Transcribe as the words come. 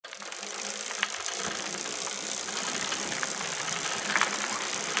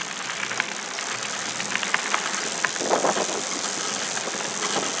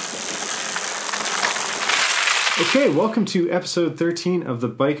Okay, welcome to episode 13 of the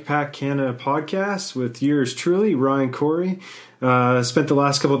Bike Pack Canada podcast with yours truly, Ryan Corey. Spent the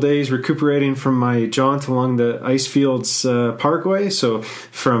last couple of days recuperating from my jaunt along the Icefields Parkway, so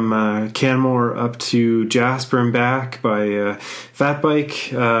from Canmore up to Jasper and back by Fat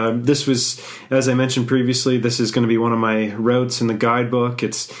Bike. This was, as I mentioned previously, this is going to be one of my routes in the guidebook.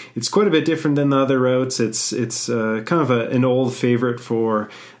 It's quite a bit different than the other routes. It's kind of an old favorite for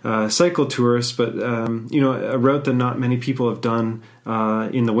cycle tourists, but a route that not many people have done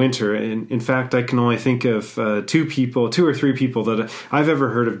in the winter. In fact, I can only think of two or three people that I've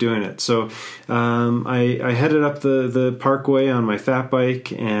ever heard of doing it. So I headed up the parkway on my fat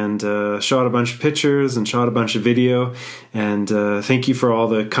bike and shot a bunch of pictures and shot a bunch of video. And thank you for all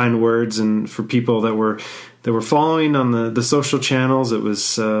the kind words and for people that were following on the social channels. It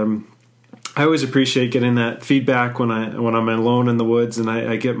was I always appreciate getting that feedback when I'm alone in the woods, and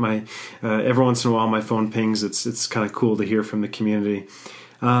I get my every once in a while my phone pings. It's kind of cool to hear from the community.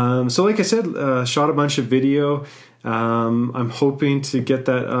 So like I said, shot a bunch of video. I'm hoping to get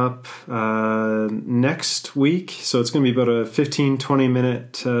that up next week. So it's going to be about a 15-20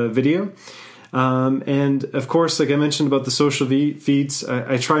 minute video. And of course, like I mentioned about the social feeds,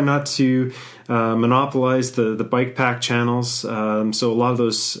 I try not to monopolize the bike pack channels. So a lot of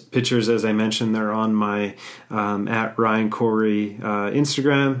those pictures, as I mentioned, they're on my at Ryan Corey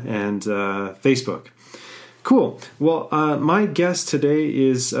Instagram and Facebook. Cool. Well, my guest today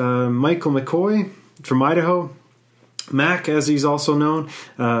is Michael McCoy from Idaho. Mac, as he's also known,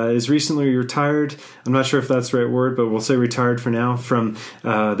 is recently retired. I'm not sure if that's the right word, but we'll say retired for now, from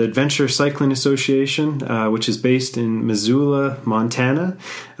the Adventure Cycling Association, which is based in Missoula, Montana.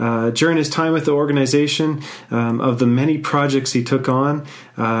 During his time with the organization, of the many projects he took on,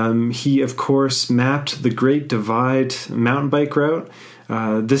 he, of course, mapped the Great Divide mountain bike route.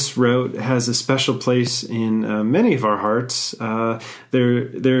 This route has a special place in many of our hearts.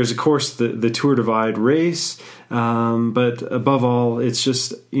 There's, of course, the Tour Divide race, but above all, it's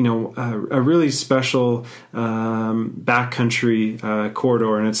just a really special backcountry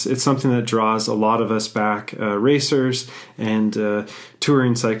corridor, and it's something that draws a lot of us back, racers and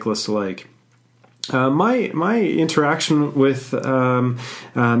touring cyclists alike. My interaction with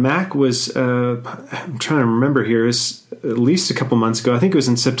Mac was, I'm trying to remember here, is at least a couple months ago. I think it was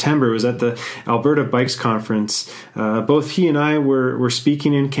in September. It was at the Alberta Bikes Conference. Both he and I were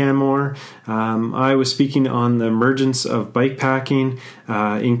speaking in Canmore. I was speaking on the emergence of bikepacking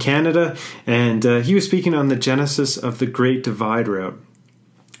in Canada, and he was speaking on the genesis of the Great Divide route.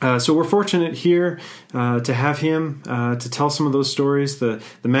 So we're fortunate here to have him to tell some of those stories, the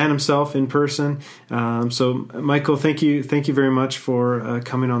man himself in person. So Michael, thank you very much for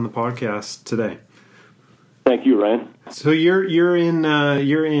coming on the podcast today. Thank you, Ryan. So you're in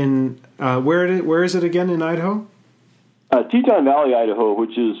where is it again in Idaho? Teton Valley, Idaho,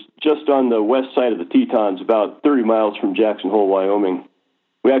 which is just on the west side of the Tetons, about 30 miles from Jackson Hole, Wyoming.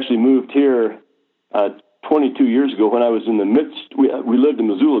 We actually moved here 22 years ago when I was in the midst. We lived in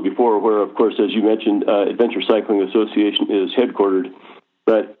Missoula before, where, of course, as you mentioned, Adventure Cycling Association is headquartered.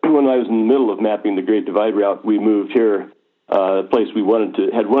 But when I was in the middle of mapping the Great Divide route, we moved here, a place we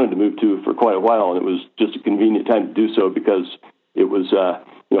had wanted to move to for quite a while, and it was just a convenient time to do so because it was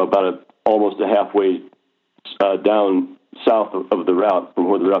about almost a halfway down south of the route from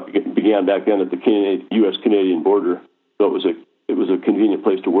where the route began back then at the U.S.-Canadian border. So it was a convenient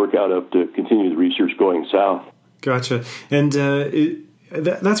place to work out of to continue the research going south. Gotcha. And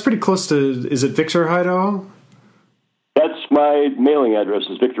that's pretty close to, is it Victor, Idaho? That's my mailing address,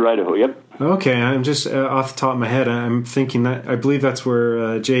 is Victor, Idaho, yep. Okay, I'm just off the top of my head, I'm thinking that, I believe that's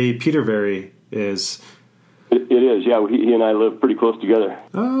where Jay Peterberry is. It is, yeah. He and I live pretty close together.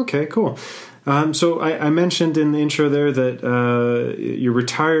 Oh, okay, cool. So I mentioned in the intro there that you're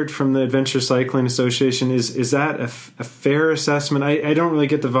retired from the Adventure Cycling Association. Is that a fair assessment? I don't really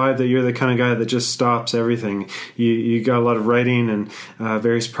get the vibe that you're the kind of guy that just stops everything. You got a lot of writing and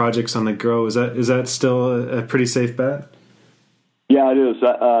various projects on the go. Is that still a pretty safe bet? Yeah, it is.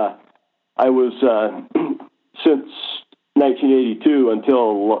 I was since 1982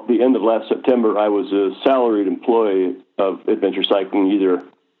 until the end of last September. I was a salaried employee of Adventure Cycling, either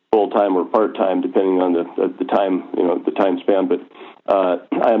full-time or part-time, depending on the time, the time span. But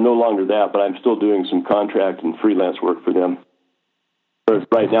I am no longer that, but I'm still doing some contract and freelance work for them.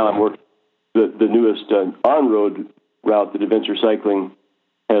 Right now I'm working the newest on-road route that Adventure Cycling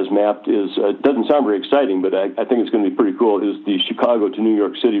has mapped doesn't sound very exciting, but I think it's going to be pretty cool, is the Chicago to New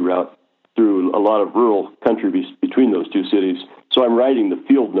York City route through a lot of rural country between those two cities. So I'm writing the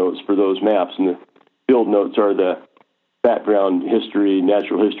field notes for those maps, and the field notes are the background history,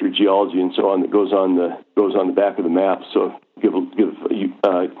 natural history, geology, and so on that goes on the back of the map. So give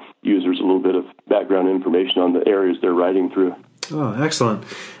users a little bit of background information on the areas they're riding through. Oh, excellent.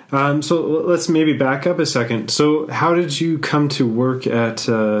 So let's maybe back up a second. So how did you come to work at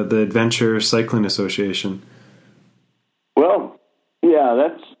the Adventure Cycling Association? Well, yeah,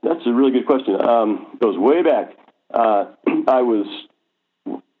 that's a really good question. It goes way back.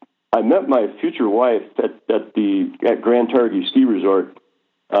 I met my future wife at Grand Targhee Ski Resort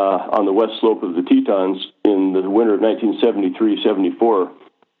on the west slope of the Tetons in the winter of 1973-74,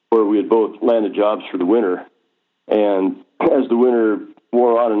 where we had both landed jobs for the winter. And as the winter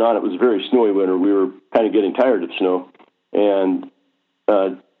wore on and on, it was a very snowy winter. We were kind of getting tired of snow, and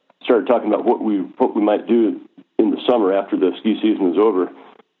started talking about what we might do in the summer after the ski season was over.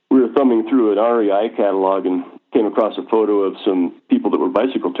 We were thumbing through an REI catalog and came across a photo of some people that were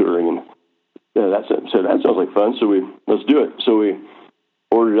bicycle touring, and that sounds like fun. So let's do it. So we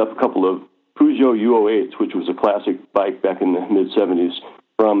ordered up a couple of Peugeot U08s, which was a classic bike back in the mid '70s,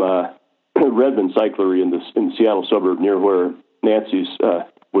 from Redmond Cyclery in the Seattle suburb near where Nancy's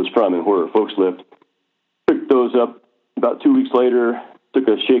was from and where her folks lived. Picked those up about 2 weeks later. Took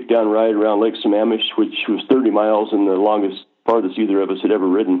a shakedown ride around Lake Sammamish, which was 30 miles and the farthest either of us had ever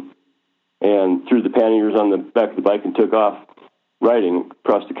ridden, and threw the panniers on the back of the bike and took off riding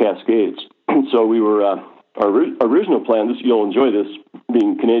across the Cascades. So we were, our original plan, you'll enjoy this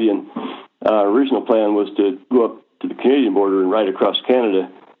being Canadian, our original plan was to go up to the Canadian border and ride across Canada.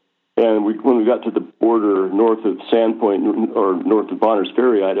 And when we got to the border north of Sandpoint or north of Bonners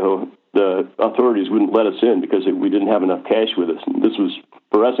Ferry, Idaho, the authorities wouldn't let us in because we didn't have enough cash with us. And this was,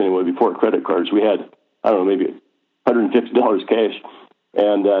 for us anyway, before credit cards. We had, I don't know, maybe $150 cash.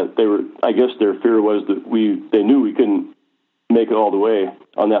 And I guess their fear was that they knew we couldn't make it all the way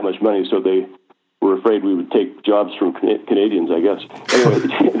on that much money, so they were afraid we would take jobs from Canadians, I guess. Anyway,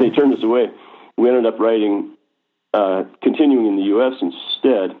 they turned us away. We ended up continuing in the U.S.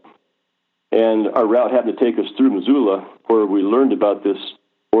 instead. And our route happened to take us through Missoula, where we learned about this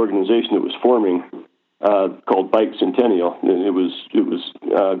organization that was forming called Bike Centennial. And it was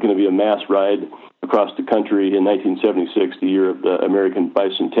going to be a mass ride across the country in 1976, the year of the American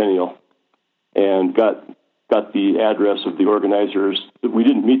Bicentennial, and got the address of the organizers. We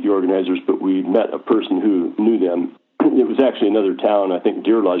didn't meet the organizers, but we met a person who knew them. It was actually another town, I think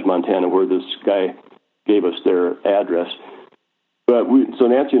Deer Lodge, Montana, where this guy gave us their address. But so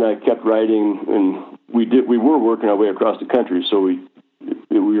Nancy and I kept riding, and we were working our way across the country, so we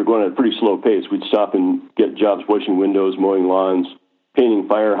were going at a pretty slow pace. We'd stop and get jobs washing windows, mowing lawns, painting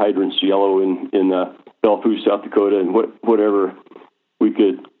fire hydrants yellow in Belfouche, South Dakota, and whatever we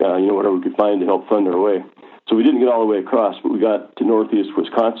could find to help fund our way. So we didn't get all the way across, but we got to northeast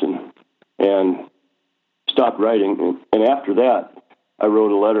Wisconsin and stopped riding. And after that, I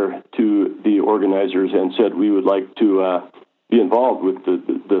wrote a letter to the organizers and said we would like to be involved with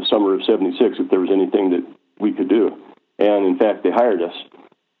the summer of '76 if there was anything that we could do. And in fact, they hired us.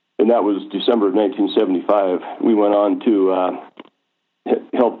 And that was December of 1975. We went on to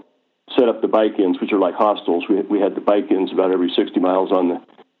help set up the bike-ins, which are like hostels. We had the bike-ins about every 60 miles on the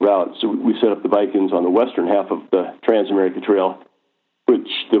route. So we set up the bike-ins on the western half of the Trans-America Trail, which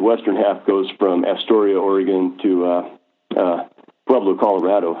the western half goes from Astoria, Oregon to Pueblo,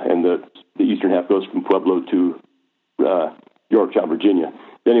 Colorado, and the eastern half goes from Pueblo to Yorktown, Virginia.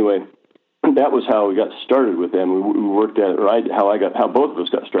 Anyway, that was how we got started with them. We worked at it, how both of us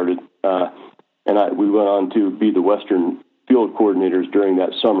got started, and we went on to be the Western field coordinators during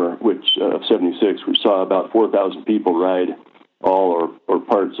that summer, which of '76, which saw about 4,000 people ride all or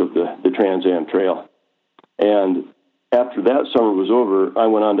parts of the Trans Am Trail. And after that summer was over, I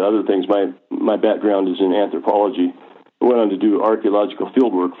went on to other things. My background is in anthropology. I went on to do archaeological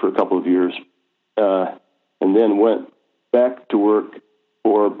field work for a couple of years, and then went back to work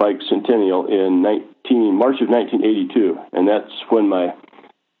for Bike Centennial in March of 1982, and that's when my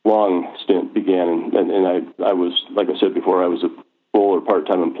long stint began. And I was, like I said before, I was a full or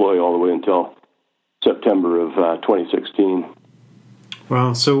part-time employee all the way until September of 2016.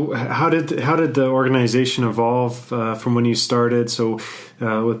 Wow. So how did the organization evolve from when you started? So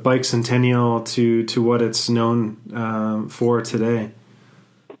with Bike Centennial to what it's known for today?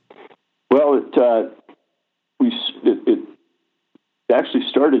 Well, it actually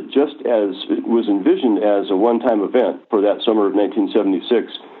started just as it was envisioned as a one-time event for that summer of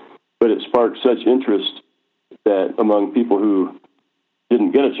 1976, but it sparked such interest that among people who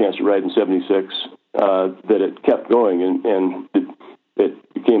didn't get a chance to ride in '76 that it kept going, and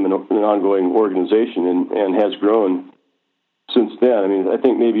it became an ongoing organization and has grown since then. I mean, I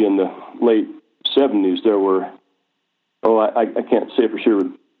think maybe in the late '70s there were I can't say for sure,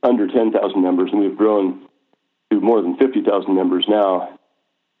 under 10,000 members, and we've grown to more than 50,000 members now.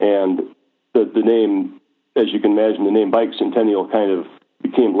 And the name, as you can imagine, the name Bike Centennial kind of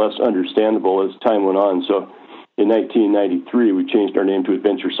became less understandable as time went on. So in 1993, we changed our name to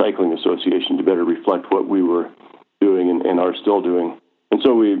Adventure Cycling Association to better reflect what we were doing and are still doing. And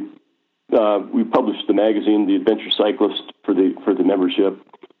so we published the magazine, The Adventure Cyclist, for the membership.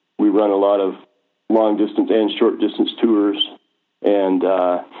 We run a lot of long distance and short distance tours, and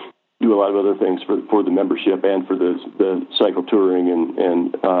do a lot of other things for the membership and for the cycle touring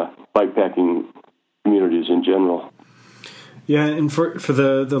and bikepacking communities in general. Yeah, and for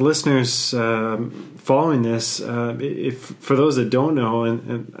the listeners following this, if for those that don't know,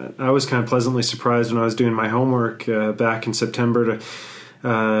 and I was kind of pleasantly surprised when I was doing my homework back in September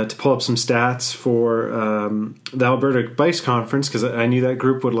to pull up some stats for the Alberta Bikes Conference, because I knew that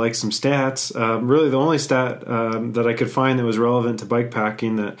group would like some stats. Really, the only stat that I could find that was relevant to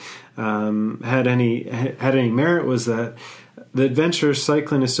bikepacking that had any merit was that the Adventure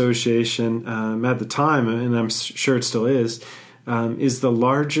Cycling Association at the time, and I'm sure it still is the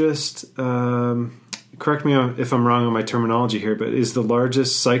largest. Correct me if I'm wrong on my terminology here, but is the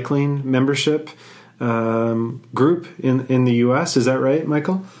largest cycling membership group in the U.S. Is that right,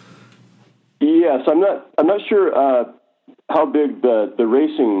 Michael? Yes, I'm not sure how big the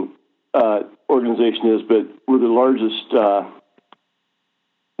racing organization is, but we're the largest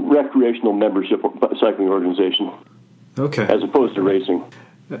recreational membership cycling organization. Okay, as opposed to racing.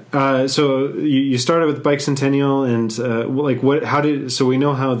 So you started with Bike Centennial, and what? How did? So we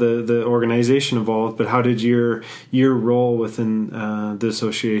know how the organization evolved, but how did your role within the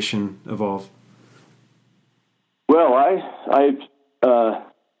association evolve? Well, I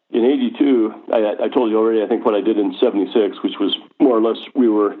in '82, I told you already, I think what I did in '76, which was more or less, we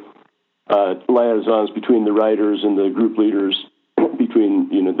were liaisons between the riders and the group leaders, between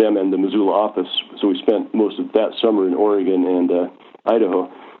them and the Missoula office. So we spent most of that summer in Oregon and Idaho.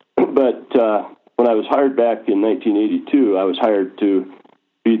 But when I was hired back in 1982, I was hired to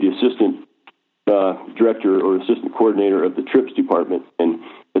be the assistant director or assistant coordinator of the trips department. And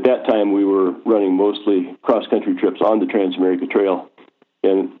at that time, we were running mostly cross-country trips on the Trans-America Trail.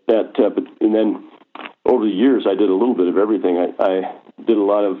 And then over the years, I did a little bit of everything. I did a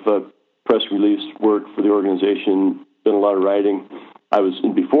lot of press release work for the organization, done a lot of writing.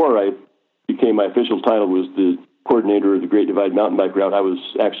 Before I became, my official title was the coordinator of the Great Divide Mountain Bike Route. I was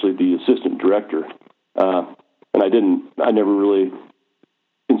actually the assistant director. And I never really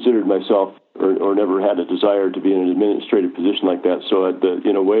considered myself or never had a desire to be in an administrative position like that. So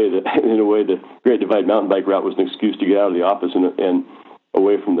in a way, the Great Divide Mountain Bike Route was an excuse to get out of the office and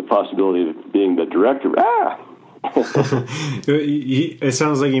away from the possibility of being the director. It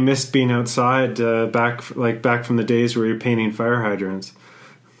sounds like you missed being outside back from the days where you're painting fire hydrants.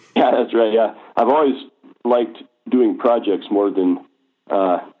 Yeah, that's right. Yeah, I've always liked doing projects more than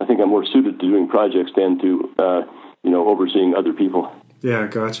I think I'm more suited to doing projects than to overseeing other people. Yeah,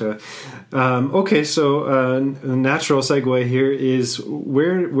 gotcha. Okay, so a natural segue here is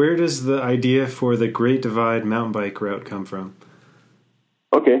where does the idea for the Great Divide Mountain Bike Route come from?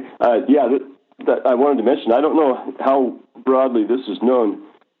 Okay, that I wanted to mention. I don't know how broadly this is known.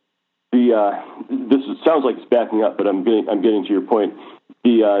 Sounds like it's backing up, but I'm getting to your point.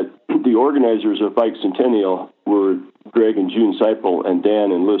 The organizers of Bike Centennial were Greg and June Seipel and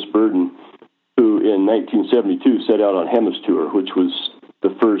Dan and Liz Burden, who in 1972 set out on Hemis Tour, which was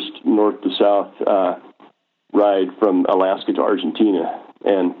the first north to south ride from Alaska to Argentina,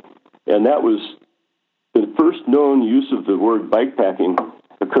 and that was the first known use of the word bikepacking.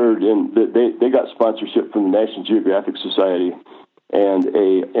 Occurred they got sponsorship from the National Geographic Society, and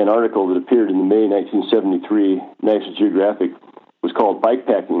an article that appeared in the May 1973 National Geographic was called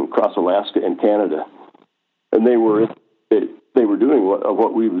 "Bikepacking Across Alaska and Canada," and they were doing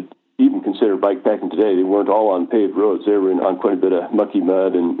what we would even consider bikepacking today. They weren't all on paved roads; they were on quite a bit of mucky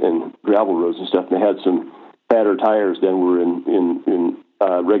mud and gravel roads and stuff. And they had some fatter tires than were in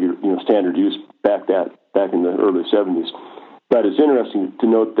regular standard use back in the early 70s. But it's interesting to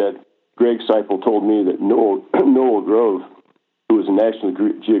note that Greg Seipel told me that Noel Grove, who was a National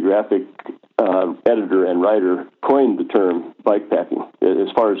Geographic editor and writer, coined the term bikepacking.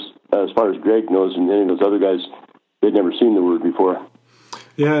 As far as Greg knows, and any of those other guys, they'd never seen the word before.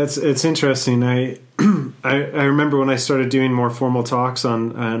 Yeah, it's interesting. I remember when I started doing more formal talks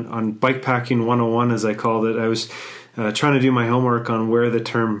on bikepacking 101, as I called it. I was trying to do my homework on where the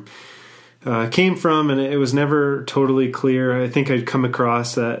term came from, and it was never totally clear. I think I'd come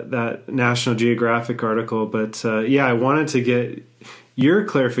across that National Geographic article, but I wanted to get your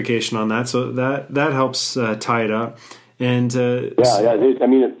clarification on that, so that helps tie it up. And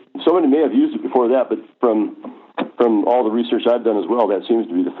somebody may have used it before that, but from all the research I've done as well, that seems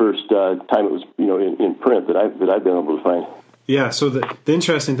to be the first time it was in print that I've been able to find. Yeah. So the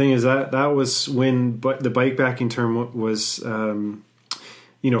interesting thing is that was when the bikepacking term was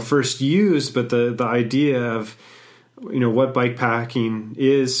first used, but the idea of what bikepacking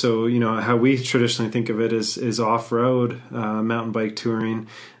is. So how we traditionally think of it is off-road mountain bike touring.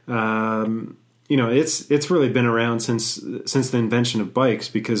 It's really been around since the invention of bikes,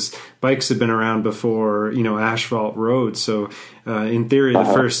 because bikes have been around before asphalt roads. So in theory,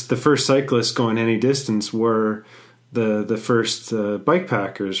 the first cyclists going any distance were the first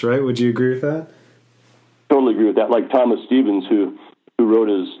bikepackers, right? Would you agree with that? Totally agree with that. Like Thomas Stevens, who rode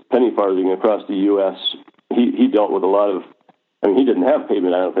his penny farthing across the U.S., he dealt with a lot of. I mean, he didn't have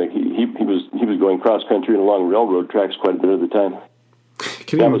pavement. I don't think he was going cross country and along railroad tracks quite a bit of the time.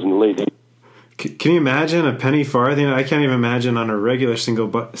 That was in the late 80s. Can you imagine a penny farthing? I can't even imagine on a regular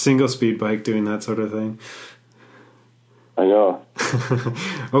single speed bike doing that sort of thing. I know.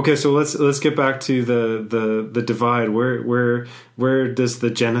 Okay, so let's get back to the divide. Where does the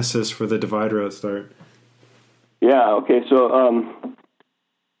genesis for the divide route start? Yeah. Okay. So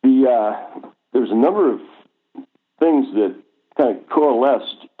there's a number of things that kind of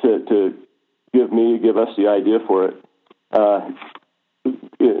coalesced to give us the idea for it.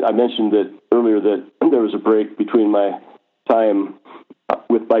 I mentioned that earlier that there was a break between my time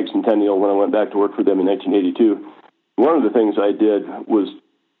with Bike Centennial when I went back to work for them in 1982. One of the things I did was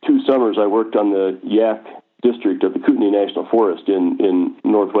 2 summers I worked on the Yak district of the Kootenai National Forest in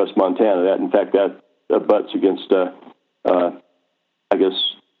northwest Montana. That butts against I guess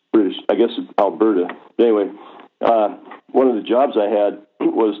Alberta. But anyway, one of the jobs I had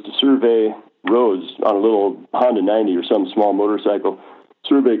was to survey roads on a little Honda 90 or some small motorcycle,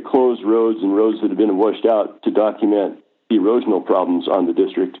 survey closed roads and roads that had been washed out to document erosional problems on the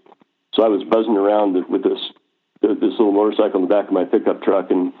district. So I was buzzing around with this little motorcycle in the back of my pickup truck,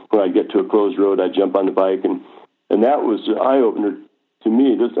 and when I'd get to a closed road, I'd jump on the bike, and that was an eye-opener to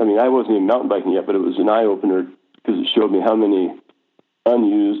me. I wasn't even mountain biking yet, but it was an eye-opener because it showed me how many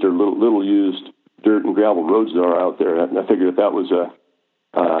unused or little used dirt and gravel roads there are out there. And I figured if that was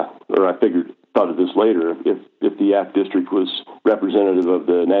thought of this later, if the Yak district was representative of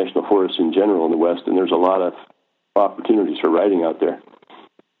the national forests in general in the West, and there's a lot of opportunities for riding out there.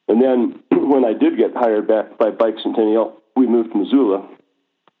 And then when I did get hired back by Bike Centennial, we moved to Missoula,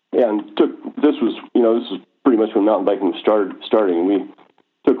 and this was pretty much when mountain biking was starting, and we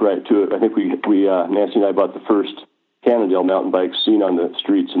took right to it. I think we Nancy and I bought the first Cannondale mountain bikes seen on the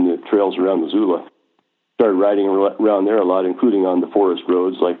streets and the trails around Missoula. Started riding around there a lot, including on the forest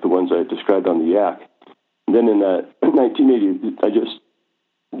roads like the ones I described on the Yak. And then in 1980, I just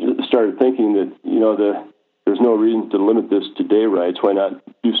started thinking that there's no reason to limit this to day rides. Why not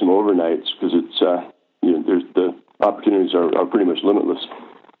do some overnights? Because it's there's the opportunities are pretty much limitless.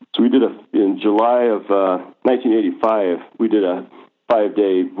 So we did in July of 1985. We did a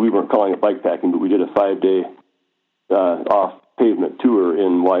 5-day. We weren't calling it bikepacking, but we did a 5-day off pavement tour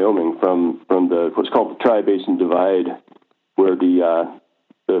in Wyoming from what's called the Tri-Basin Divide, where the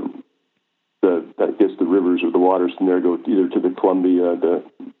rivers or the waters from there go either to the Columbia,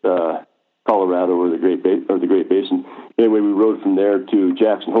 the Colorado, or the Great Basin. Anyway, we rode from there to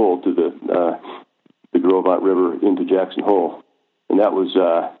Jackson Hole, to the Gros Ventre River into Jackson Hole, and that was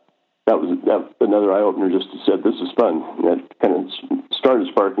another eye opener. Just to said, this is fun. And that kind of started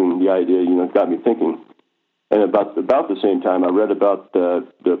sparking the idea. Got me thinking. And about the same time, I read about the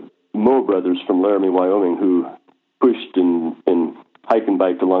Moe brothers from Laramie, Wyoming, who pushed and hike and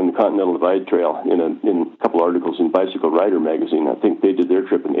biked along the Continental Divide Trail in a couple articles in Bicycle Rider magazine. I think they did their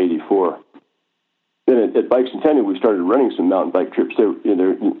trip in '84. Then at Bike Centennial, we started running some mountain bike trips. They were in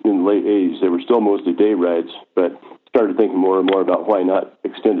the late '80s. They were still mostly day rides, but started thinking more and more about why not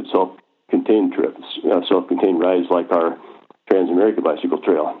extended self-contained trips, self-contained rides like our Trans-America Bicycle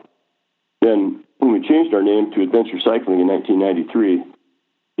Trail. Then when we changed our name to Adventure Cycling in 1993,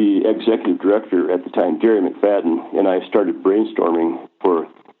 the executive director at the time, Gary McFadden, and I started brainstorming for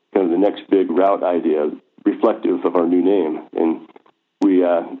kind of the next big route idea, reflective of our new name. And we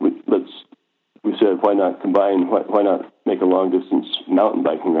said, why not combine? Why not make a long distance mountain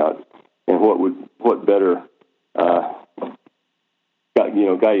biking route? And what better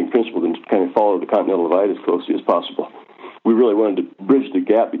guiding principle than to kind of follow the Continental Divide as closely as possible? We really wanted to bridge the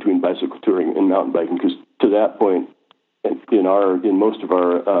gap between bicycle touring and mountain biking, because to that point, in most of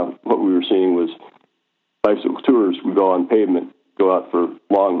our what we were seeing was bicycle tours would go on pavement, go out for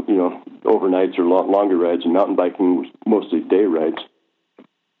long, overnights or longer rides, and mountain biking was mostly day rides.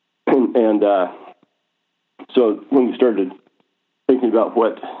 And So when we started thinking about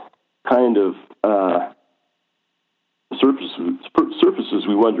what kind of surfaces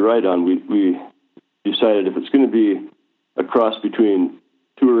we wanted to ride on, we decided if it's going to be a cross between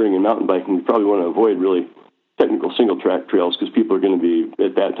touring and mountain biking, we probably want to avoid really technical single track trails, because people are going to be,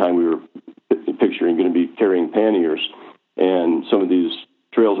 at that time we were picturing, going to be carrying panniers, and some of these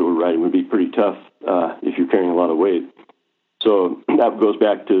trails that we're riding would be pretty tough if you're carrying a lot of weight. So that goes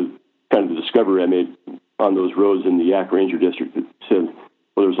back to kind of the discovery I made on those roads in the Yak Ranger District that said,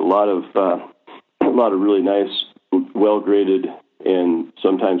 well, there's a lot of really nice, well-graded, and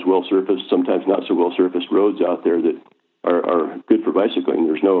sometimes well-surfaced, sometimes not so well-surfaced roads out there that are good for bicycling.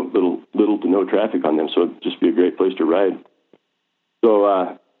 There's little to no traffic on them, so it'd just be a great place to ride.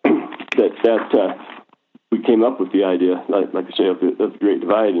 So we came up with the idea, like I say, of the Great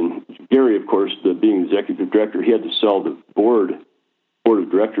Divide. And Gary, of course, being the executive director, he had to sell the board of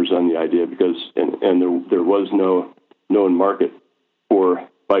directors on the idea, because there was no known market for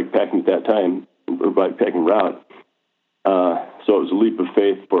bike packing at that time, or bike packing route. So it was a leap of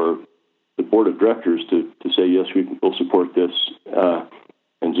faith for the board of directors to say, yes, we'll support this,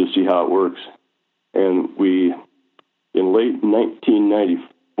 and just see how it works. And in late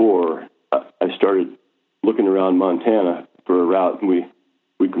 1994, I started looking around Montana for a route, and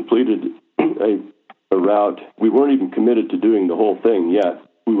we completed a route. We weren't even committed to doing the whole thing yet.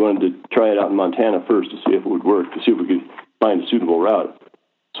 We wanted to try it out in Montana first to see if it would work, to see if we could find a suitable route.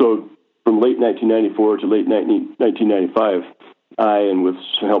 So from late 1994 to late 1995, I, and with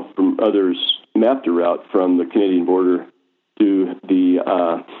some help from others, mapped a route from the Canadian border to the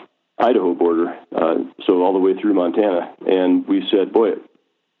Idaho border, so all the way through Montana. And we said, boy, it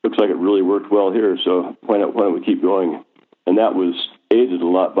looks like it really worked well here, so why don't we keep going? And that was aided a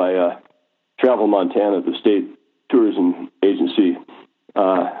lot by Travel Montana, the state tourism agency.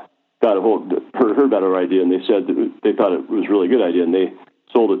 Heard about our idea, and they said that they thought it was a really good idea, and they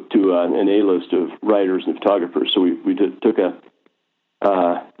sold it to an A-list of writers and photographers. So we took a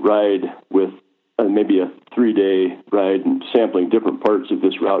ride with maybe a 3-day ride and sampling different parts of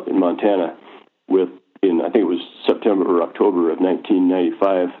this route in Montana I think it was September or October of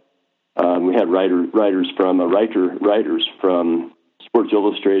 1995. We had writers from Sports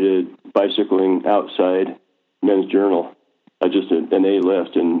Illustrated, Bicycling, Outside, Men's Journal, just an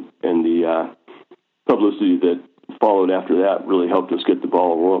A-list, and the publicity that followed after that really helped us get the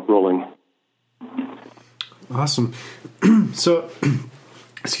ball rolling. Awesome. So,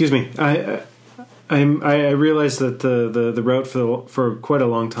 excuse me. I realized that the route for quite a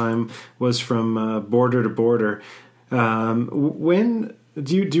long time was from border to border. When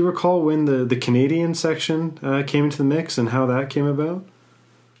do you recall when the Canadian section came into the mix and how that came about?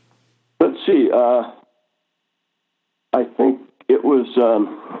 Let's see. I think it was.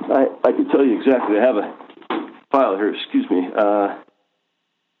 I can tell you exactly. I have a file here. Excuse me. I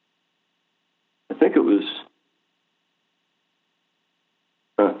think it was.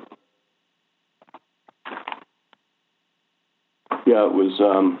 Yeah, it was.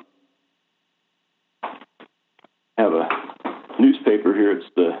 I have a newspaper here. It's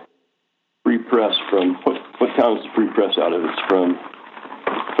the Free Press from what town is the Free Press out of? It's from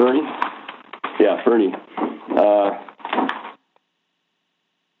Fernie. Yeah, Fernie.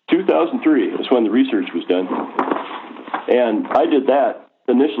 2003 is when the research was done, and I did that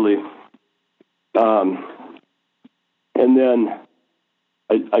initially, and then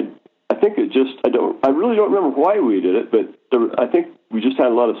I think it just I really don't remember why we did it, but I think we just had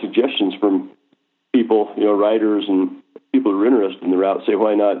a lot of suggestions from people, writers and people who were interested in the route, say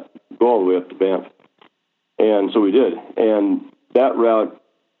why not go all the way up to Banff, and so we did, and that route.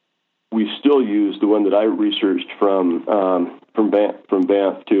 We still use the one that I researched from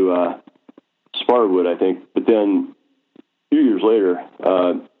Banff to Sparwood, I think. But then a few years later,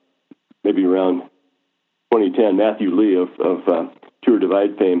 maybe around 2010, Matthew Lee of Tour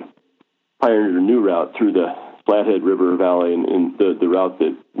Divide fame pioneered a new route through the Flathead River Valley, and the route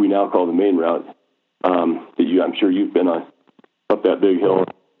that we now call the main route. I'm sure you've been on, up that big hill,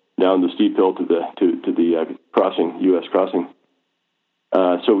 down the steep hill to the crossing, U.S. crossing.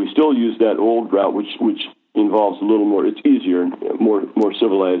 So we still use that old route, which involves a little more. It's easier, more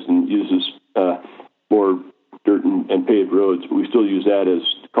civilized, and uses more dirt and paved roads. But we still use that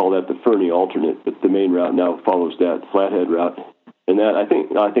call that the Fernie alternate. But the main route now follows that Flathead route. And that I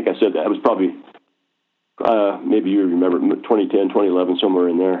think I said that it was probably maybe you remember 2010, 2011, somewhere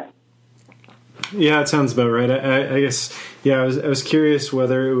in there. Yeah, it sounds about right. I guess. Yeah, I was curious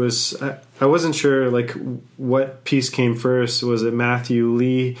whether it was. I wasn't sure like what piece came first. Was it Matthew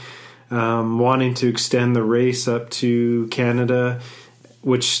Lee wanting to extend the race up to Canada,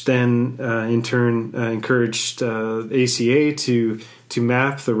 which then in turn encouraged ACA to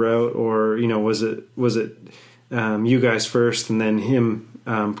map the route, or was it you guys first and then him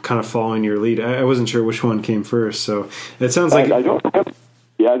kind of following your lead? I wasn't sure which one came first, so it sounds like I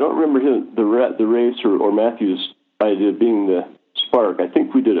don't remember the race or Matthew's idea being the spark. I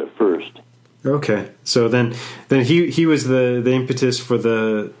think we did it first. Okay, so then he was the impetus for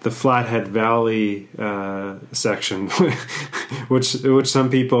the Flathead Valley section, which some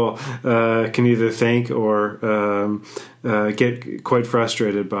people can either thank or get quite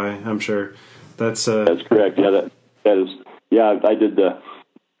frustrated by. I'm sure that's correct. Yeah, that is. Yeah, I did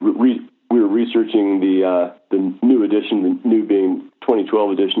we were researching the new edition, the new being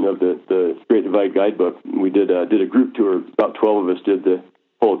 2012 edition of the Great Divide Guidebook. We did a group tour. About 12 of us did the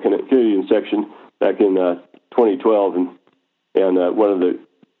whole Canadian section back in 2012, and one of the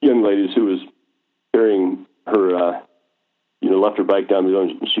young ladies who was carrying her, left her bike down the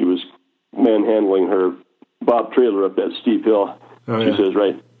road. She was manhandling her bob trailer up that steep hill. Oh, she says,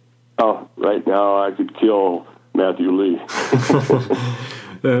 right now I could kill Matthew Lee.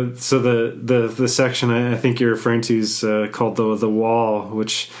 So the section I think you're referring to is called the Wall,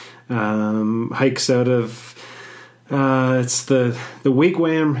 which hikes out of it's the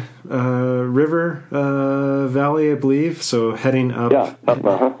Wigwam River Valley, I believe. So heading up,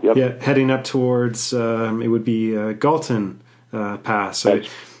 heading up towards it would be Galton Pass. So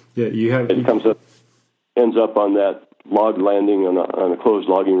it comes up, ends up on that log landing on a closed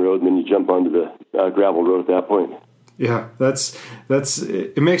logging road, and then you jump onto the gravel road at that point. Yeah, that's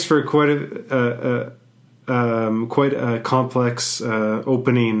it makes for quite a complex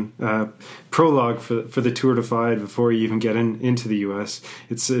opening prologue for the Tour Divide before you even get into the U.S.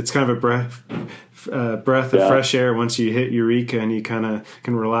 It's kind of a breath of fresh air once you hit Eureka, and you kind of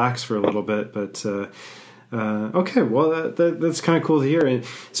can relax for a little bit. But okay, well that's kind of cool to hear. And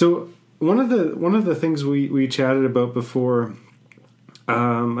so one of the things we chatted about before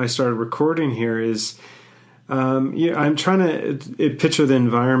I started recording here is. I'm trying to picture the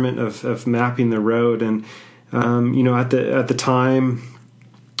environment of mapping the road, and at the time,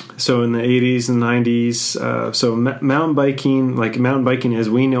 so in the 80s and 90s, so mountain biking as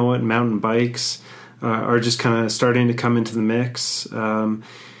we know it, mountain bikes are just kind of starting to come into the mix, and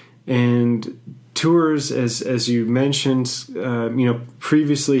tours, as you mentioned,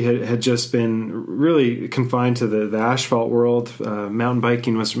 previously had just been really confined to the asphalt world. Mountain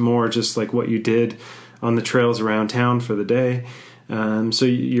biking was more just like what you did on the trails around town for the day. So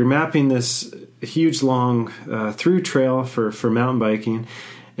you're mapping this huge long through trail for mountain biking.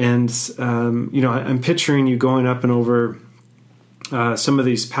 And, I'm picturing you going up and over some of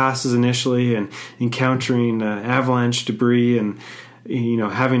these passes initially and encountering avalanche debris and,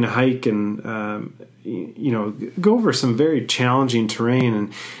 having to hike and, go over some very challenging terrain.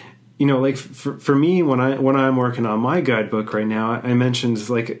 And, like for me, when I'm working on my guidebook right now, I mentioned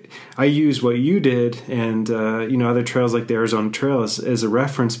like I use what you did and other trails like the Arizona Trail as a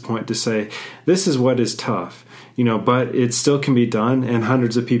reference point to say this is what is tough, but it still can be done, and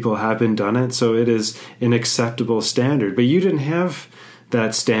hundreds of people have been done it, so it is an acceptable standard. But you didn't have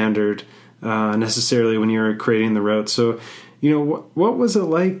that standard necessarily when you were creating the route, so. What was it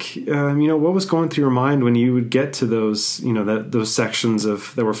like? What was going through your mind when you would get to those, those sections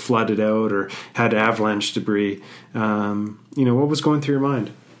that were flooded out or had avalanche debris? What was going through your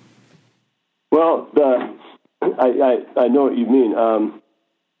mind? Well, I know what you mean.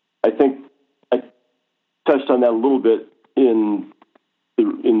 I think I touched on that a little bit in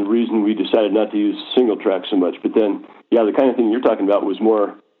the reason we decided not to use single track so much. But then, the kind of thing you're talking about was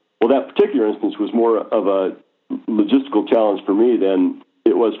more. Well, that particular instance was more of a logistical challenge for me than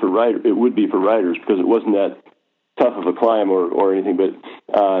it was for it would be for riders, because it wasn't that tough of a climb or anything. But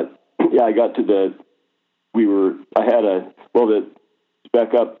I got to to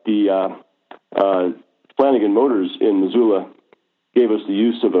back up, the Flanagan Motors in Missoula gave us the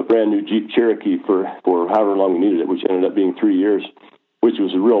use of a brand new Jeep Cherokee for however long we needed it, which ended up being 3 years, which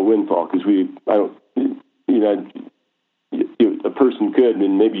was a real windfall, because a person could,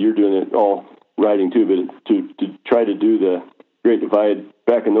 and maybe you're doing it all riding too, but to try to do the Great Divide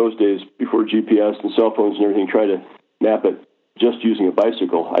back in those days before GPS and cell phones and everything, try to map it just using a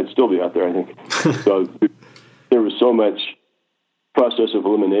bicycle, I'd still be out there, I think. So there was so much process of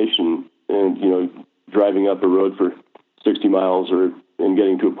elimination and, driving up a road for 60 miles and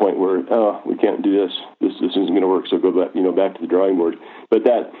getting to a point where, we can't do this. This isn't going to work. So go back, back to the drawing board. But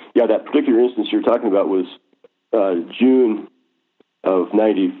that particular instance you're talking about was June of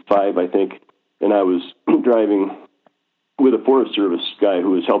 95, I think. And I was driving with a Forest Service guy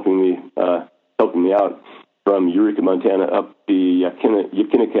who was helping me out. from Eureka, Montana, up the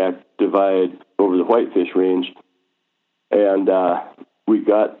Yakinikac Divide over the Whitefish Range. And we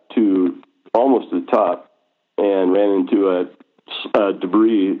got to almost to the top and ran into a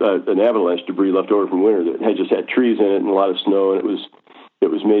debris, an avalanche debris left over from winter that had just had trees in it and a lot of snow, and it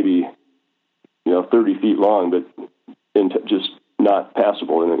was maybe 30 feet long, but just not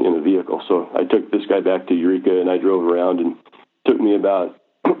passable in a vehicle. So I took this guy back to Eureka, and I drove around, and it took me about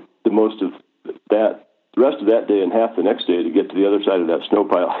the rest of that day and half the next day to get to the other side of that snow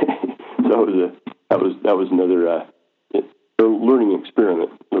pile. So that was another learning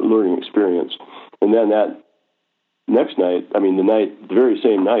experience. And then that next night, the very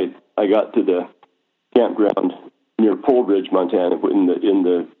same night, I got to the campground near Polebridge, Montana, in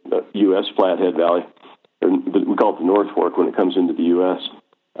the U.S. Flathead Valley. We call it the North Fork when it comes into the U.S.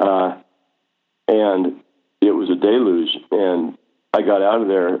 And it was a deluge, and I got out of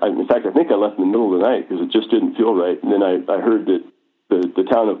there. In fact, I think I left in the middle of the night because it just didn't feel right. And then I heard that the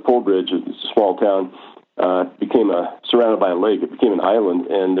town of Polebridge, it's a small town, became surrounded by a lake. It became an island,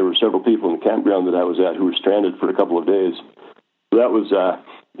 and there were several people in the campground that I was at who were stranded for a couple of days. So that was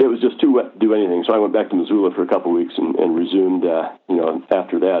it was just too wet to do anything. So I went back to Missoula for a couple of weeks and resumed.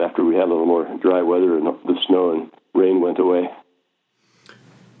 After that, after we had a little more dry weather and the snow and rain went away.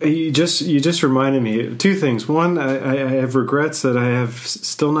 You just reminded me of two things. One, I have regrets that I have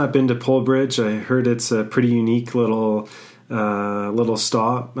still not been to Polebridge. I heard it's a pretty unique little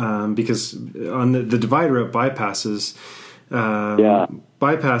stop because on the Divide Route bypasses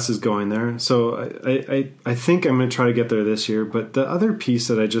going there. So I think I'm going to try to get there this year. But the other piece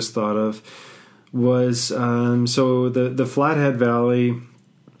that I just thought of was so the Flathead Valley.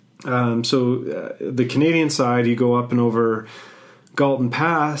 The Canadian side, you go up and over Galton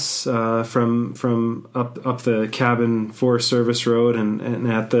Pass from up the Cabin Forest Service Road, and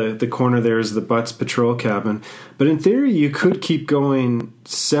at the corner there is the Butts Patrol Cabin. But in theory, you could keep going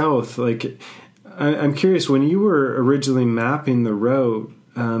south. Like, I'm curious, when you were originally mapping the route,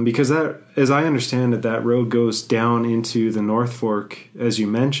 because that, as I understand it, that road goes down into the North Fork, as you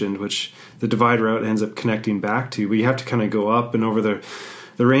mentioned, which the Divide Route ends up connecting back to. But you have to kind of go up and over the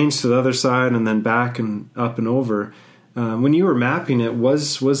range to the other side, and then back and up and over. When you were mapping it,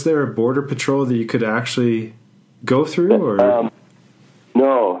 was there a border patrol that you could actually go through? Or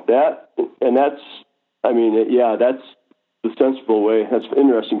no, that's the sensible way. That's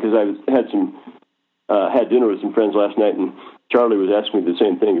interesting because I had dinner with some friends last night, and Charlie was asking me the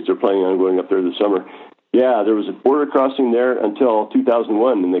same thing because they're planning on going up there this summer. Yeah, there was a border crossing there until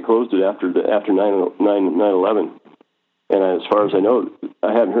 2001, and they closed it after 9/11. And as far as I know,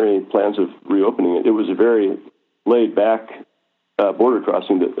 I haven't heard any plans of reopening it. It was a very laid-back border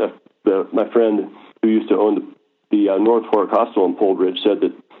crossing that my friend who used to own the North Fork Hostel in Polebridge said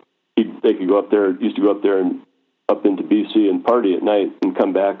that they could go up there, used to go up there and up into BC and party at night and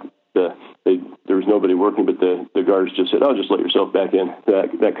come back. There was nobody working, but the guards just said, "Oh, just let yourself back in."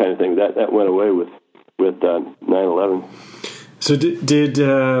 That kind of thing. That went away with 9/11. So did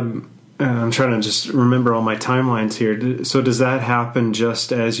I'm trying to just remember all my timelines here. So does that happen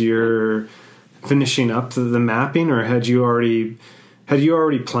just as you're finishing up the mapping, or had you already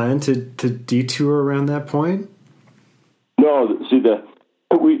planned to detour around that point? No, see,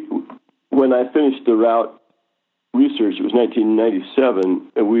 when I finished the route research, it was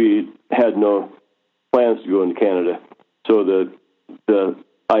 1997, and we had no plans to go into Canada. So the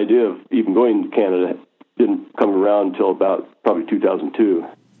idea of even going to Canada didn't come around until about probably 2002.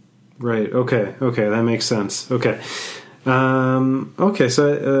 Right. Okay. That makes sense. Okay.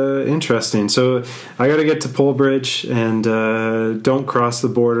 So interesting. So I got to get to Polebridge, and don't cross the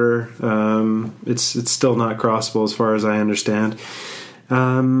border. It's still not crossable as far as I understand.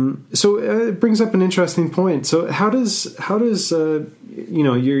 So it brings up an interesting point. So how does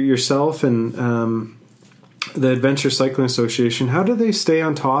yourself and the Adventure Cycling Association, how do they stay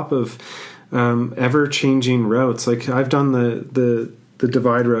on top of ever changing routes? Like, I've done the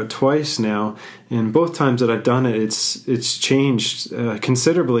Divide Route twice now, and both times that I've done it, it's changed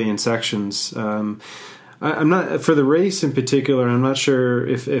considerably in sections. I'm not, for the race in particular, I'm not sure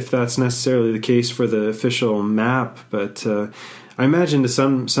if that's necessarily the case for the official map, but I imagine to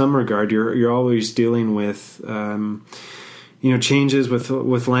some regard you're always dealing with changes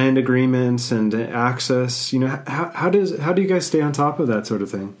with land agreements and access. How do you guys stay on top of that sort of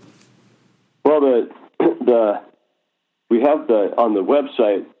thing? Well, we have on the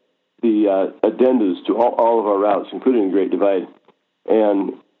website the addendas to all of our routes, including the Great Divide,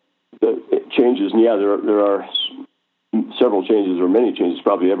 and the changes. And there are several changes, or many changes,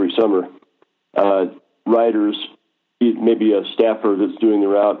 probably every summer. Riders, maybe a staffer that's doing the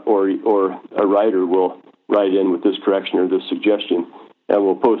route, or a rider will write in with this correction or this suggestion, and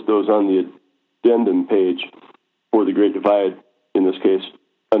we'll post those on the addendum page for the Great Divide, in this case,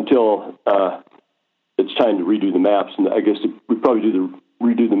 until it's time to redo the maps. And I guess we'd probably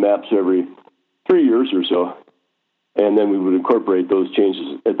redo the maps every 3 years or so, and then we would incorporate those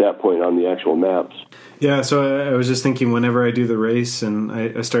changes at that point on the actual maps. Yeah, so I was just thinking, whenever I do the race and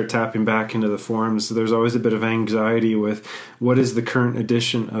I start tapping back into the forums, there's always a bit of anxiety with what is the current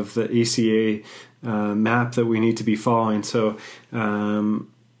edition of the ACA map that we need to be following. So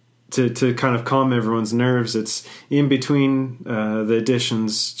to kind of calm everyone's nerves, it's in between the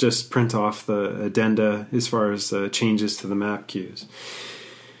editions, just print off the addenda as far as changes to the map cues.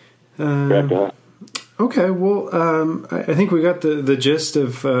 Correct. Okay, well, I think we got the gist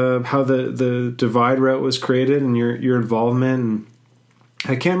of how the divide route was created and your involvement. And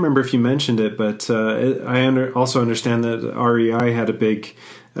I can't remember if you mentioned it, but I also understand that REI had a big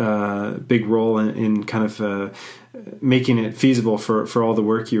role in kind of making it feasible for all the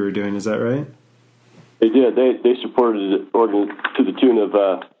work you were doing. Is that right? They did. They supported it to the tune of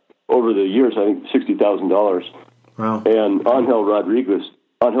over the years, I think $60,000. Wow. And Angel Rodriguez,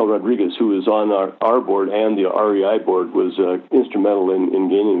 who was on our board and the REI board, was instrumental in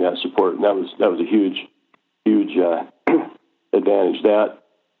gaining that support, and that was a huge advantage. That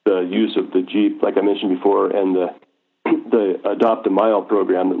the use of the Jeep, like I mentioned before, and the Adopt a Mile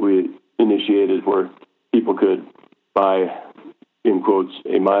program that we initiated, where people could buy, in quotes,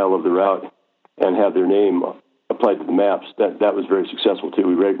 a mile of the route and have their name applied to the maps. That was very successful too.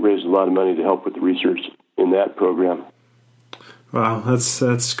 We raised a lot of money to help with the research in that program. Wow,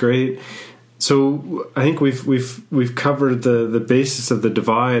 that's great. So I think we've covered the basis of the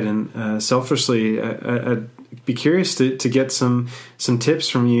divide, and selfishly, I'd be curious to get some tips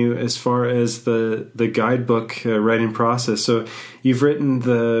from you as far as the guidebook writing process. So you've written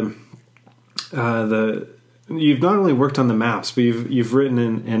you've not only worked on the maps, but you've written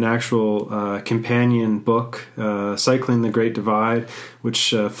an actual companion book, Cycling the Great Divide,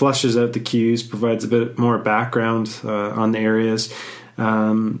 which fleshes out the cues, provides a bit more background on the areas.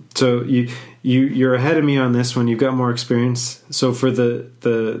 So you're ahead of me on this one. You've got more experience. So for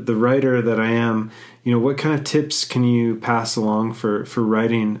the writer that I am, what kind of tips can you pass along for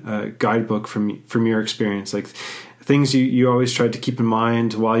writing a guidebook from your experience? Like things you always tried to keep in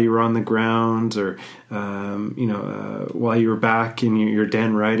mind while you were on the ground, or while you were back in your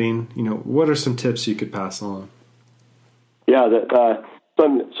den writing. What are some tips you could pass along? Yeah,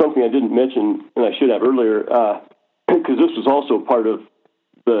 something I didn't mention, and I should have earlier, because this was also part of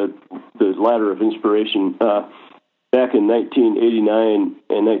the ladder of inspiration. Back in 1989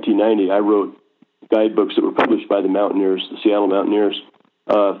 and 1990, I wrote guidebooks that were published by the Mountaineers, the Seattle Mountaineers.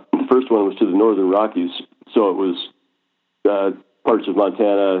 The first one was to the Northern Rockies, so it was parts of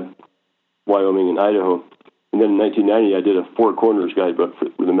Montana, Wyoming, and Idaho. And then in 1990, I did a Four Corners guidebook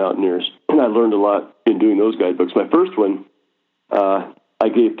for the Mountaineers, and I learned a lot in doing those guidebooks. My first one, I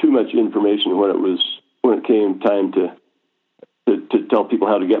gave too much information when it came time to tell people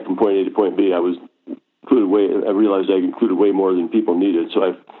how to get from point A to point B. I realized I included way more than people needed,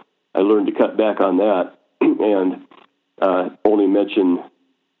 so I learned to cut back on that and only mention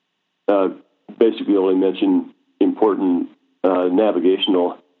important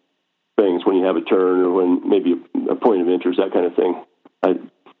navigational things when you have a turn or when maybe a point of interest, that kind of thing. As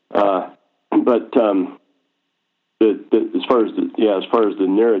far as the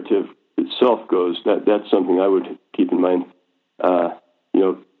narrative itself goes, that's something I would keep in mind.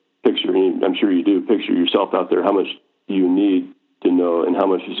 Picture, I'm sure you do, picture yourself out there. How much do you need to know, and how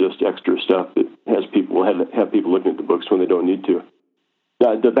much is just extra stuff that have people looking at the books when they don't need to?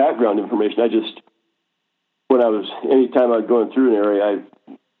 The background information, anytime I'd go through an area,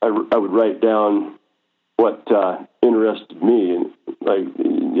 I would write down what interested me, and like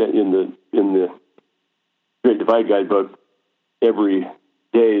in the Great Divide guidebook, every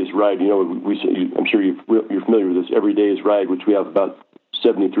day's ride. I'm sure you're familiar with this. Every day's ride, which we have about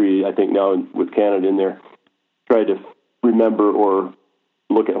 73, I think now, with Canada in there. Try to remember or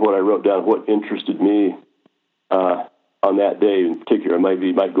look at what I wrote down, what interested me on that day in particular. I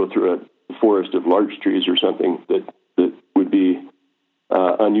might go through a forest of large trees or something that would be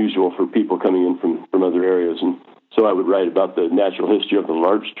unusual for people coming in from other areas, and so I would write about the natural history of the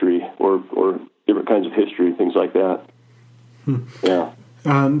large tree or different kinds of history, things like that. Yeah.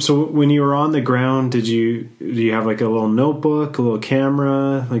 So when you were on the ground, do you have like a little notebook, a little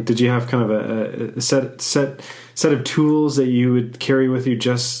camera? Like, did you have kind of a set of tools that you would carry with you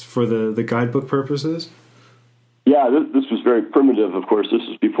just for the guidebook purposes? Yeah, this was very primitive. Of course, this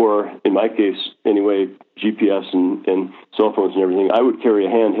is before, in my case anyway, GPS and cell phones and everything. I would carry a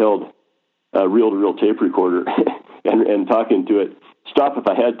handheld reel-to-reel tape recorder and talk into it. Stop if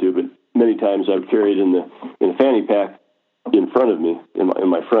I had to, but many times I've carried in a fanny pack in front of me, in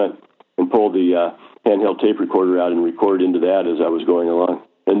my front, and pull the handheld tape recorder out and record into that as I was going along,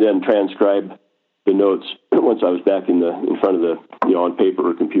 and then transcribe the notes once I was back in front of the on paper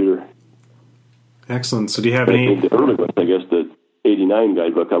or computer. Excellent. So do you have any? The early ones, I guess the '89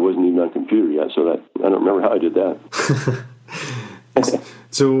 guidebook, I wasn't even on computer yet, so that I don't remember how I did that.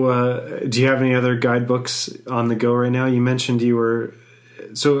 So do you have any other guidebooks on the go right now? You mentioned you were.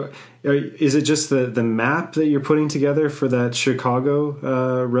 So is it just the map that you're putting together for that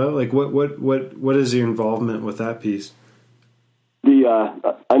Chicago route? Like what is your involvement with that piece?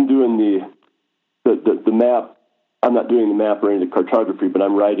 I'm doing the map. I'm not doing the map or any of the cartography, but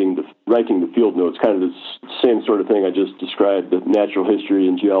I'm writing the field notes, kind of the same sort of thing I just described, the natural history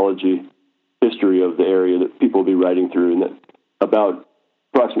and geology history of the area that people will be writing through, and that about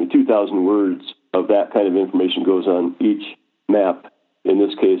approximately 2,000 words of that kind of information goes on each map. In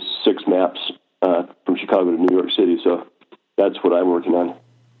this case, 6 maps from Chicago to New York City. So that's what I'm working on.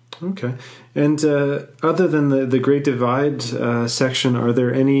 Okay. And other than the Great Divide section, are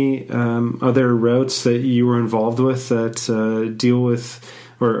there any other routes that you were involved with that deal with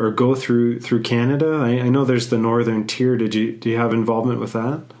or go through Canada? I know there's the Northern Tier. Do you have involvement with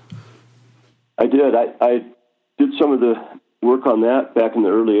that? I did. I did some of the work on that back in the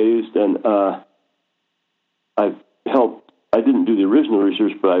early 80s, and I've helped. I didn't do the original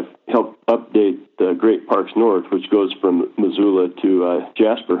research, but I've helped update the Great Parks North, which goes from Missoula to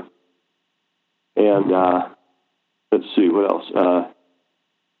Jasper. And let's see, what else?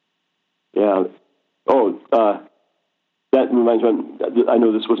 That reminds me, I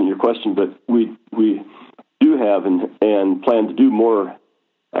know this wasn't your question, but we do have and plan to do more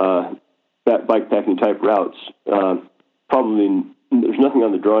bikepacking type routes. Probably there's nothing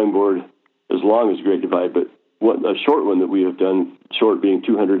on the drawing board as long as Great Divide, but a short one that we have done, short being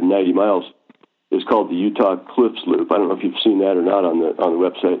 290 miles, is called the Utah Cliffs Loop. I don't know if you've seen that or not on the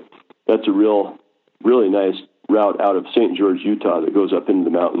website. That's a really nice route out of St. George, Utah, that goes up into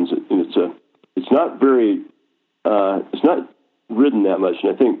the mountains, and it's not ridden that much,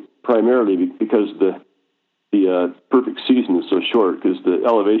 and I think primarily because the perfect season is so short, because the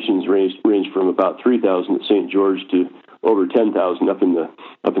elevations range from about 3,000 at St. George to over 10,000 up in the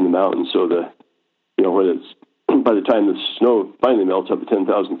mountains. So where it's by the time the snow finally melts up to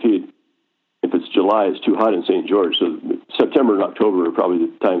 10,000 feet, if it's July, it's too hot in St. George. So September and October are probably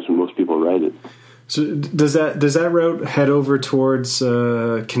the times when most people ride it. So does that route head over towards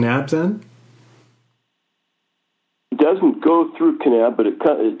Kanab then? It doesn't go through Kanab, but it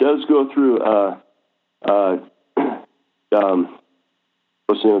does go through.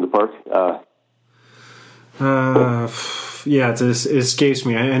 What's the name of the park? Yeah, it escapes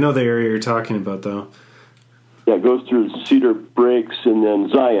me. I know the area you're talking about, though. Yeah, it goes through Cedar Breaks and then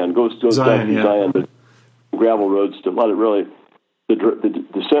Zion. Goes down through Zion, but gravel roads to a lot of really the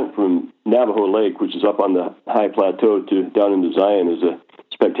descent from Navajo Lake, which is up on the high plateau, to down into Zion is a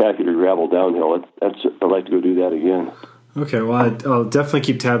spectacular gravel downhill. I'd like to go do that again. Okay, well, I'll definitely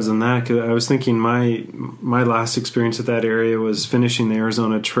keep tabs on that, because I was thinking my last experience at that area was finishing the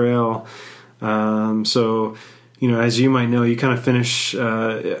Arizona Trail. So, as you might know, you kind of finish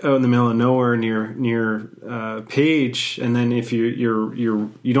out in the middle of nowhere near Page, and then if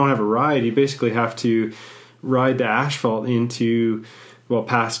you don't have a ride, you basically have to ride the asphalt into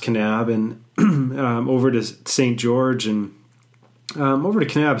past Kanab and over to St. George, and over to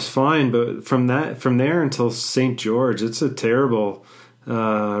Kanab's fine, but from there until St. George, it's a terrible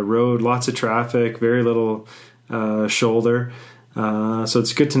road, lots of traffic, very little shoulder. So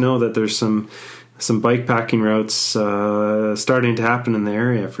it's good to know that there's some bikepacking routes starting to happen in the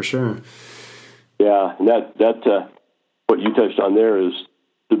area for sure. Yeah, and that what you touched on there is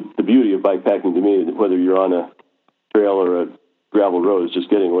the beauty of bikepacking to me. Whether you're on a trail or a gravel road, is just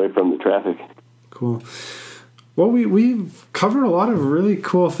getting away from the traffic. Cool. Well, we've covered a lot of really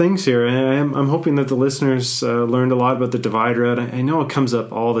cool things here, and I'm hoping that the listeners learned a lot about the Divide route. I know it comes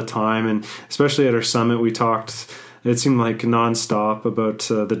up all the time, and especially at our summit, we talked. It seemed like nonstop about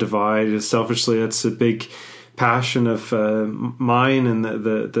the Divide. Selfishly, it's a big passion of mine and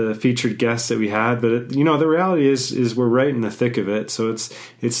the featured guests that we had. But the reality is we're right in the thick of it, so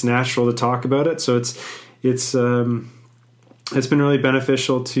it's natural to talk about it. So it's been really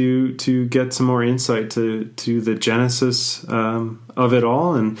beneficial to get some more insight to the genesis of it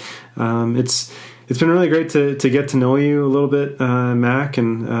all, and it's been really great to get to know you a little bit, Mac,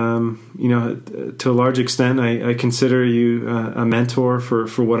 and to a large extent, I consider you a mentor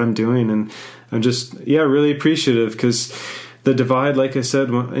for what I'm doing, and I'm just really appreciative, because the divide, like I said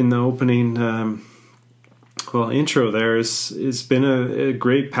in the opening intro there, has been a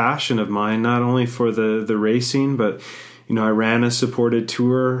great passion of mine, not only for the racing, but I ran a supported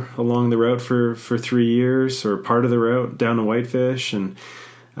tour along the route for 3 years, or part of the route down to Whitefish, and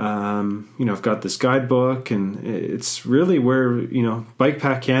I've got this guidebook, and it's really where Bike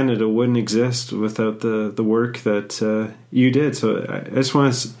Pack Canada wouldn't exist without the work that you did. So I just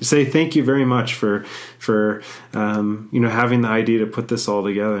want to say thank you very much for having the idea to put this all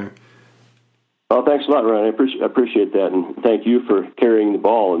together. Well, thanks a lot, Ryan. I appreciate that, and thank you for carrying the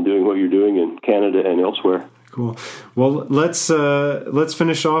ball and doing what you're doing in Canada and elsewhere. Cool. Well, let's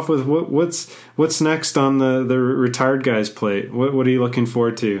finish off with what's next on the retired guys plate. What are you looking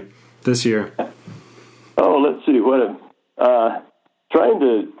forward to this year? Oh, let's see. Trying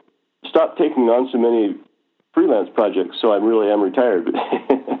to stop taking on so many freelance projects, so I really am retired. But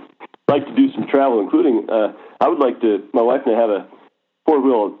I'd like to do some travel, including I would like to. My wife and I have a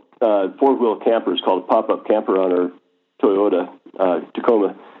four-wheel camper. It's called a pop-up camper on our Toyota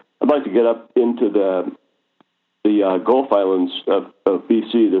Tacoma. I'd like to get up into the Gulf Islands of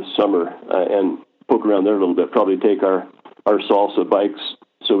BC this summer and poke around there a little bit. Probably take our salsa bikes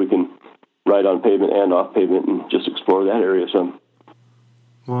so we can ride on pavement and off pavement and just explore that area some.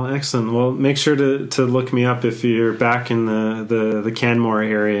 Well, excellent. Well, make sure to look me up if you're back in the Canmore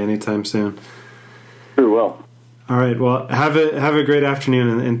area anytime soon. Sure will. All right. Well, have a great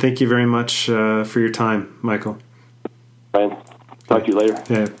afternoon, and thank you very much for your time, Michael. Fine. Talk to you later.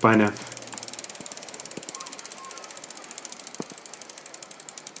 Yeah. Bye now.